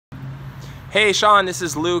Hey Sean, this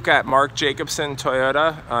is Luke at Mark Jacobson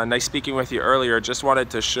Toyota. Nice speaking with you earlier. Just wanted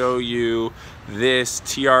to show you this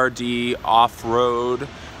TRD off-road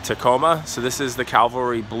Tacoma. So this is the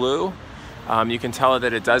Cavalry Blue. You can tell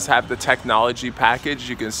that it does have the technology package.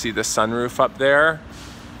 You can see the sunroof up there.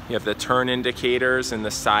 You have the turn indicators and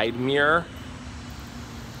the side mirror.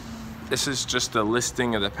 This is just a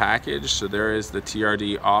listing of the package. So there is the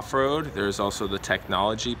TRD off-road. There's also the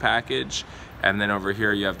technology package. And then over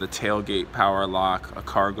here you have the tailgate power lock, a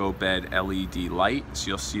cargo bed LED light, so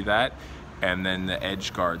you'll see that, and then the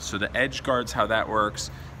edge guards. So the edge guards, how that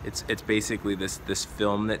works, it's basically this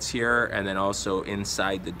film that's here, and then also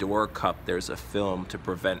inside the door cup there's a film to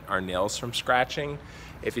prevent our nails from scratching.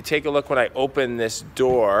 If you take a look when I open this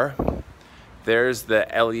door, there's the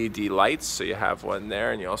LED lights, so you have one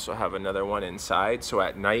there and you also have another one inside. So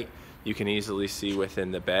at night you can easily see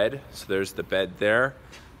within the bed. So there's the bed there.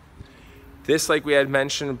 This, like we had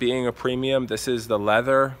mentioned, being a premium, this is the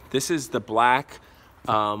leather. This is the black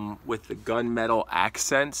with the gunmetal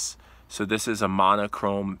accents. So this is a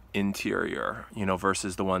monochrome interior, you know,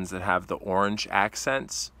 versus the ones that have the orange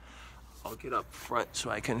accents. I'll get up front so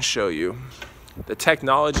I can show you. The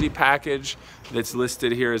technology package that's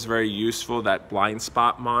listed here is very useful. That blind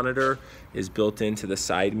spot monitor is built into the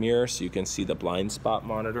side mirror, so you can see the blind spot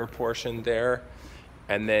monitor portion there.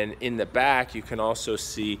 And then in the back, you can also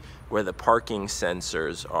see where the parking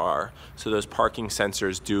sensors are. So those parking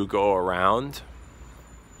sensors do go around.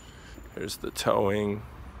 There's the towing.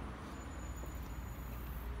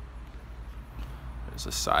 There's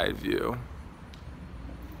a side view.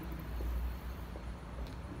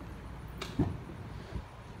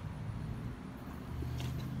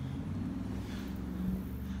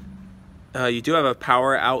 You do have a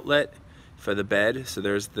power outlet for the bed, so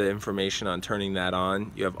there's the information on turning that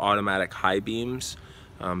on. You have automatic high beams,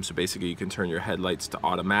 so basically you can turn your headlights to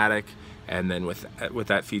automatic, and then with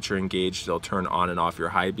that feature engaged, they'll turn on and off your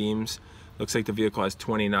high beams. Looks like the vehicle has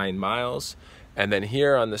 29 miles. And then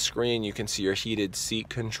here on the screen you can see your heated seat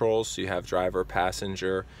controls, so you have driver,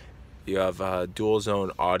 passenger. You have dual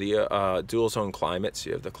zone audio, dual zone climate, so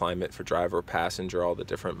you have the climate for driver, passenger, all the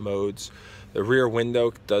different modes. The rear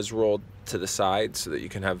window does roll to the side so that you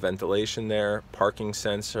can have ventilation there, parking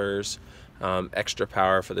sensors, extra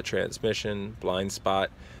power for the transmission, blind spot.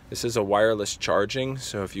 This is a wireless charging,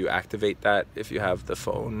 so if you activate that, if you have the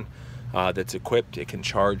phone that's equipped, it can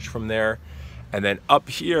charge from there. And then up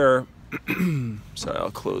here, sorry, I'll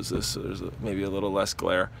close this so there's maybe a little less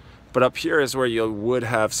glare. But up here is where you would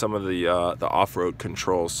have some of the off-road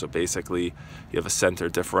controls. So basically you have a center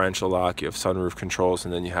differential lock, you have sunroof controls,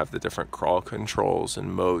 and then you have the different crawl controls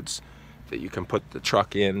and modes that you can put the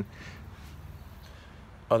truck in.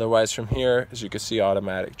 Otherwise from here, as you can see,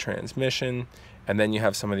 automatic transmission. And then you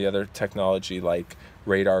have some of the other technology like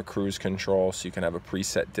radar cruise control, so you can have a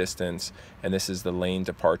preset distance. And this is the lane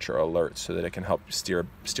departure alert, so that it can help steer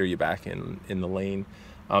you back in the lane.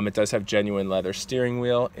 It does have genuine leather steering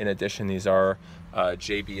wheel. In addition, these are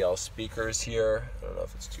JBL speakers here. I don't know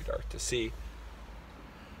if it's too dark to see,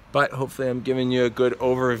 but hopefully I'm giving you a good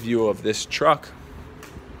overview of this truck.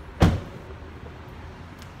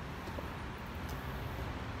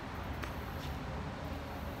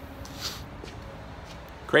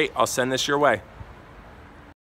 Great, I'll send this your way.